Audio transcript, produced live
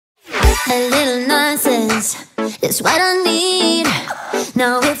A little nonsense is what I need.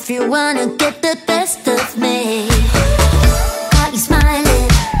 Now if you wanna get the best of me, got you smiling,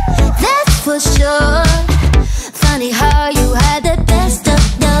 that's for sure. Funny how you had the best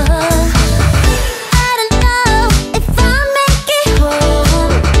of love. I don't know if I'll make it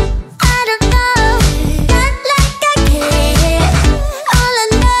home. I don't know, not like I care. All I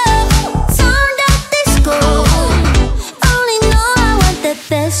know, sound of disco. Only know I want the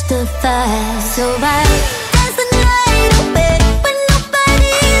best of us. So I dance the night away when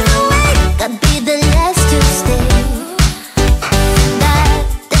nobody's awake. I'll be the last to stay.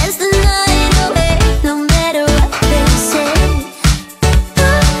 Dance the night away, no matter what they say.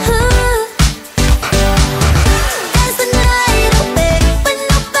 Dance the night away when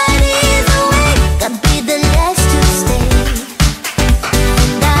nobody's awake. I'll be the last to stay.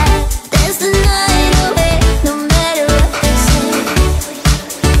 Dance the night away, no matter what they say.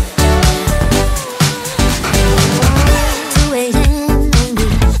 2 a.m. and we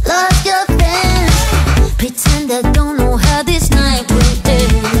lost your friends. Pretend I don't know how this night will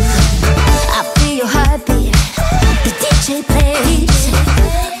end. I feel your heartbeat, the DJ plays.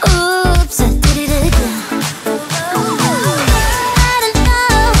 Oops, I did it again. I don't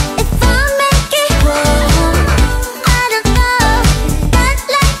know if I'll make it home. I don't know, not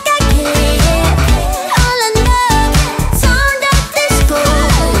like I care. All I know, sound of disco.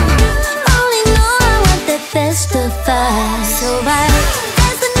 Only know I want the best of us. So I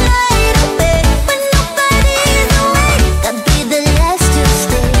dance the night away when nobody's awake. I'll be the last to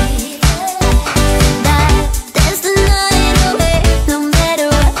stay. Dance the night away, no matter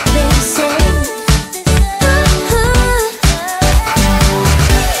what they say.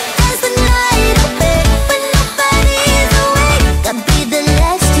 Dance the night away when nobody's awake. I'll be the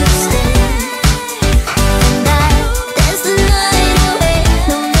last to stay. Dance the night away,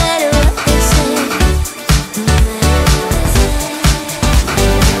 no matter what they say.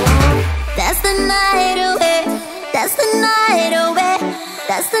 That's the night away. That's the night away.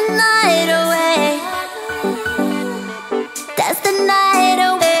 That's the night away. That's the night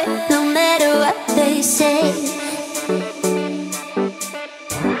away, no matter what they say.